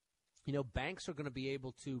 Banks are going to be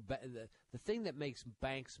able to the thing that makes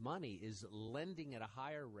banks money is lending at a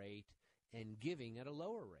higher rate and giving at a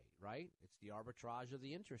lower rate, right? It's the arbitrage of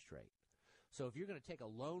the interest rate. So if you're going to take a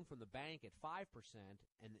loan from the bank at 5%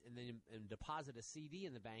 and then deposit a CD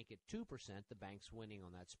in the bank at 2%, the bank's winning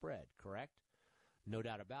on that spread, correct? No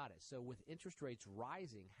doubt about it. So with interest rates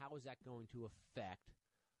rising, how is that going to affect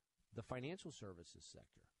the financial services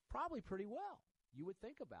sector? Probably pretty well. You would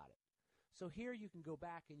think about it. So here you can go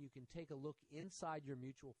back and you can take a look inside your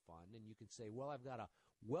mutual fund and you can say, well, I've got a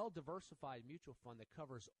well-diversified mutual fund that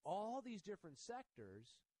covers all these different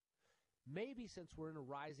sectors, maybe since we're in a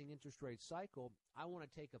rising interest rate cycle, I want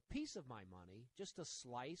to take a piece of my money, just a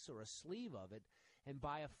slice or a sleeve of it, and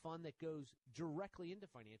buy a fund that goes directly into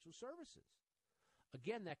financial services.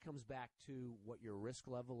 Again, that comes back to what your risk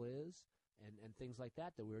level is and things like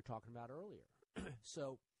that we were talking about earlier.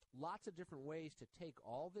 So lots of different ways to take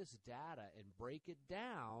all this data and break it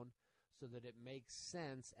down so that it makes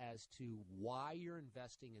sense as to why you're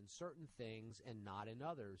investing in certain things and not in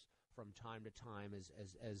others from time to time as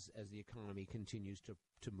the economy continues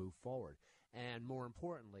to move forward. And more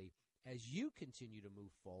importantly, as you continue to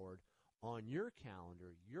move forward on your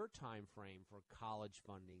calendar, your time frame for college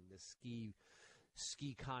funding, the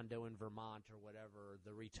ski condo in Vermont or whatever,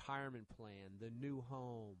 the retirement plan, the new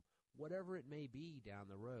home, whatever it may be down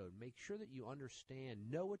the road, make sure that you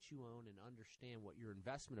know what you own and understand what your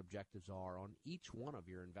investment objectives are on each one of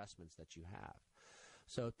your investments that you have.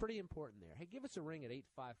 So it's pretty important there. Hey, give us a ring at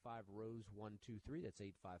 855-ROSE-123. That's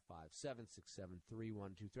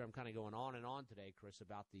 855-767-3123. I'm kind of going on and on today, Chris,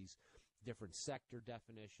 about these different sector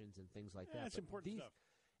definitions and things like that. That's important stuff.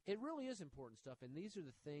 It really is important stuff, and these are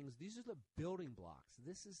the things. These are the building blocks.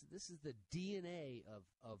 This is the DNA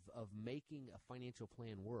of making a financial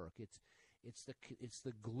plan work. It's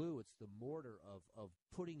the glue. It's the mortar of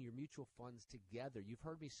putting your mutual funds together. You've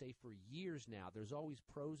heard me say for years now, there's always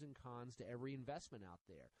pros and cons to every investment out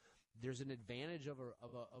there. There's an advantage of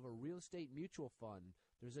a real estate mutual fund.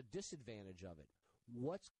 There's a disadvantage of it.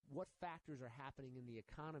 What factors are happening in the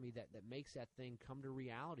economy that makes that thing come to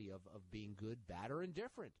reality of being good, bad, or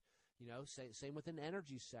indifferent? You know, same with an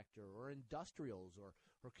energy sector or industrials or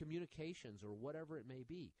communications or whatever it may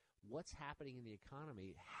be. What's happening in the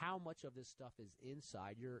economy? How much of this stuff is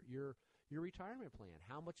inside your retirement plan?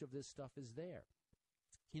 How much of this stuff is there?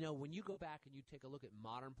 You know, when you go back and you take a look at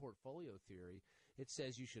modern portfolio theory, it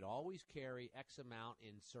says you should always carry X amount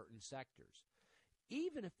in certain sectors,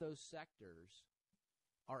 even if those sectors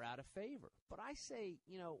are out of favor. But I say,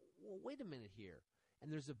 well, wait a minute here.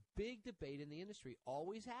 And there's a big debate in the industry,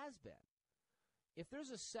 always has been. If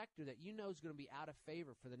there's a sector that you know is going to be out of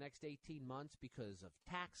favor for the next 18 months because of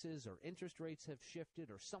taxes or interest rates have shifted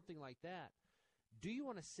or something like that, do you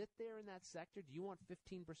want to sit there in that sector? Do you want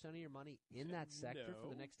 15% of your money in that sector for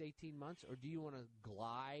the next 18 months? Or do you want to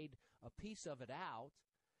glide a piece of it out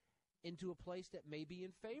into a place that may be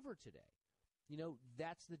in favor today? You know,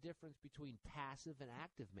 that's the difference between passive and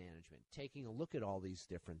active management, taking a look at all these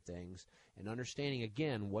different things and understanding,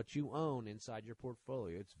 again, what you own inside your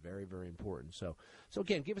portfolio. It's very, very important. So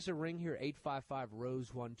again, give us a ring here,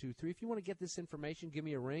 855-ROSE-123. If you want to get this information, give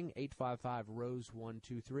me a ring,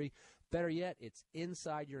 855-ROSE-123. Better yet, it's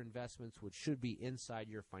inside your investments, which should be inside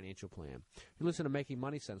your financial plan. You're listening to Making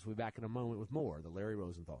Money Sense. We'll be back in a moment with more of The Larry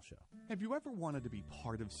Rosenthal Show. Have you ever wanted to be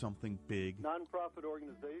part of something big? Nonprofit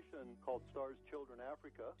organization called Stars Children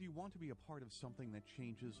Africa. Do you want to be a part of something that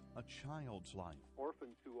changes a child's life?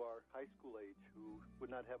 Orphans who are high school age who would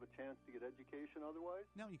not have a chance to get education otherwise.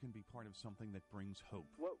 Now you can be part of something that brings hope.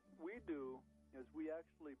 What we do is we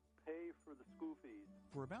actually pay for the school fees.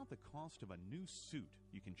 For about the cost of a new suit,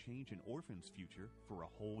 you can change an orphan's future for a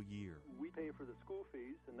whole year. We pay for the school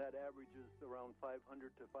fees, and that averages around $500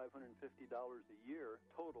 to $550 a year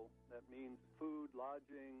total. That means food,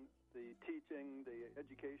 lodging, the teaching, the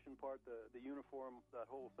education part, the uniform, that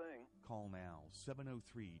whole thing. Call now,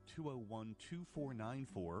 703-201-2494,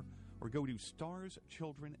 or go to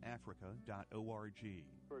starschildrenafrica.org.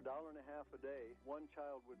 For $1.50 a day, one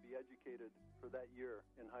child would be educated for that year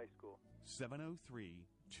in high school.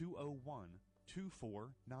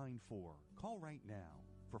 703-201-2494. Call right now.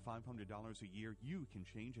 For $500 a year, you can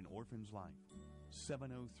change an orphan's life.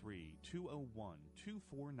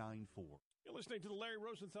 703-201-2494. You're listening to the Larry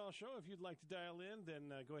Rosenthal Show. If you'd like to dial in,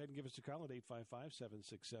 then go ahead and give us a call at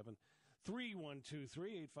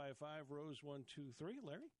 855-767-3123, 855-ROSE-123.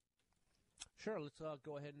 Larry? Sure. Let's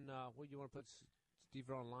go ahead and you want to put Steve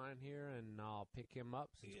online here, and I'll pick him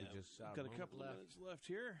up since we just got a couple of minutes left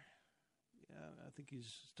here. Yeah, I think he's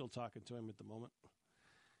still talking to him at the moment.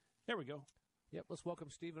 There we go. Yep, let's welcome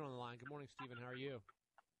Stephen on the line. Good morning, Stephen. How are you?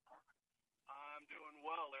 I'm doing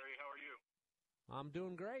well, Larry. How are you? I'm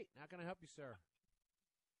doing great. How can I help you, sir?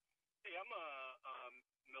 Hey, I'm a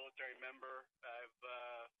military member. I've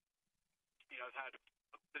had a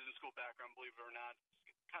business school background, believe it or not.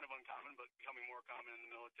 It's kind of uncommon, but becoming more common in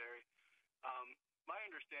the military. My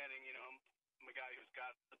understanding, I'm a guy who's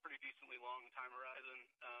got a pretty decently long time horizon.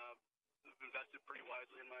 Invested pretty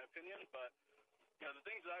wisely, in my opinion. But the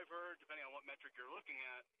things that I've heard, depending on what metric you're looking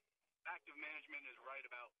at, active management is right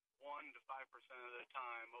about 1 to 5% of the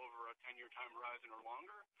time over a 10-year time horizon or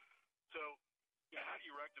longer. So how do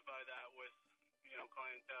you rectify that with,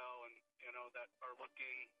 clientele and, that are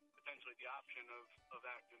looking potentially the option of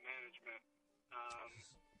active management?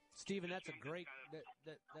 Stephen, that's a great.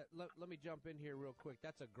 Let me jump in here real quick.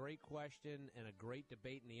 That's a great question and a great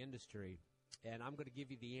debate in the industry, and I'm going to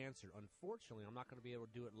give you the answer. Unfortunately, I'm not going to be able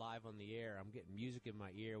to do it live on the air. I'm getting music in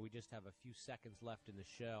my ear. We just have a few seconds left in the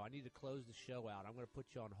show. I need to close the show out. I'm going to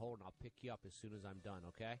put you on hold, and I'll pick you up as soon as I'm done.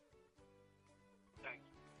 Okay? Thanks.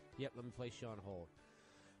 Yep. Let me place you on hold.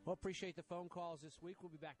 Well, appreciate the phone calls this week. We'll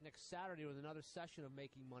be back next Saturday with another session of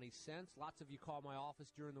Making Money Sense. Lots of you call my office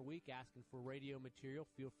during the week asking for radio material.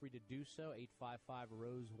 Feel free to do so,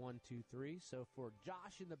 855-ROSE-123. So for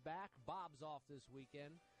Josh in the back, Bob's off this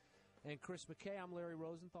weekend, and Chris McKay, I'm Larry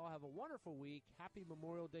Rosenthal. Have a wonderful week. Happy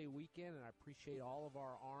Memorial Day weekend, and I appreciate all of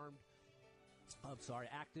our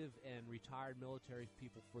active and retired military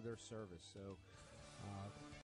people for their service. So